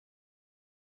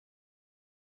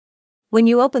When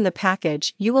you open the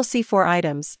package, you will see 4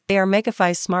 items. They are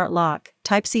MEGAFEIS Smart Lock,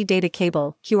 Type-C data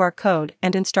cable, QR code,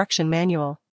 and instruction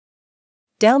manual.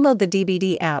 Download the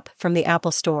DBD app from the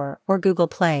Apple Store or Google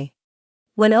Play.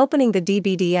 When opening the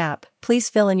DBD app, please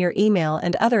fill in your email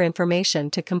and other information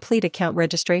to complete account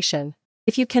registration.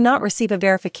 If you cannot receive a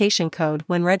verification code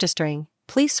when registering,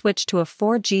 please switch to a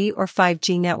 4G or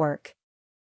 5G network.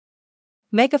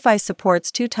 MEGAFEIS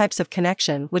supports 2 types of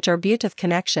connection, which are Bluetooth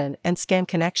connection and SCAN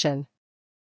connection.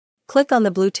 Click on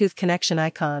the Bluetooth connection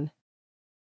icon.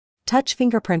 Touch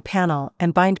Fingerprint panel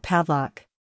and bind padlock.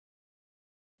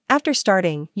 After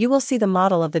starting, you will see the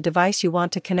model of the device you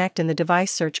want to connect in the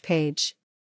device search page.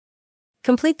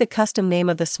 Complete the custom name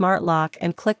of the smart lock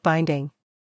and click binding.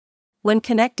 When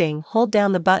connecting, hold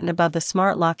down the button above the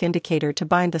smart lock indicator to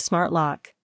bind the smart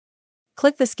lock.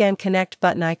 Click the Scan Connect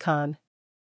button icon.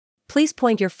 Please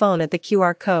point your phone at the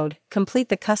QR code, complete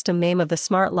the custom name of the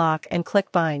smart lock and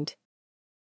click bind.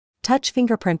 Touch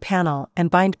Fingerprint panel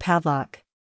and bind padlock.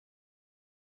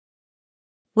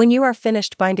 When you are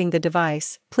finished binding the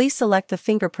device, please select the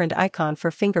fingerprint icon for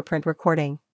fingerprint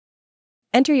recording.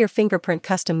 Enter your fingerprint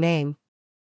custom name.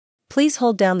 Please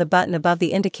hold down the button above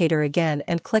the indicator again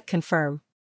and click confirm.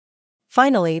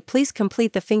 Finally, please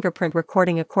complete the fingerprint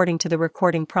recording according to the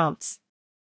recording prompts.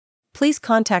 Please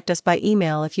contact us by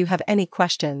email if you have any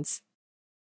questions.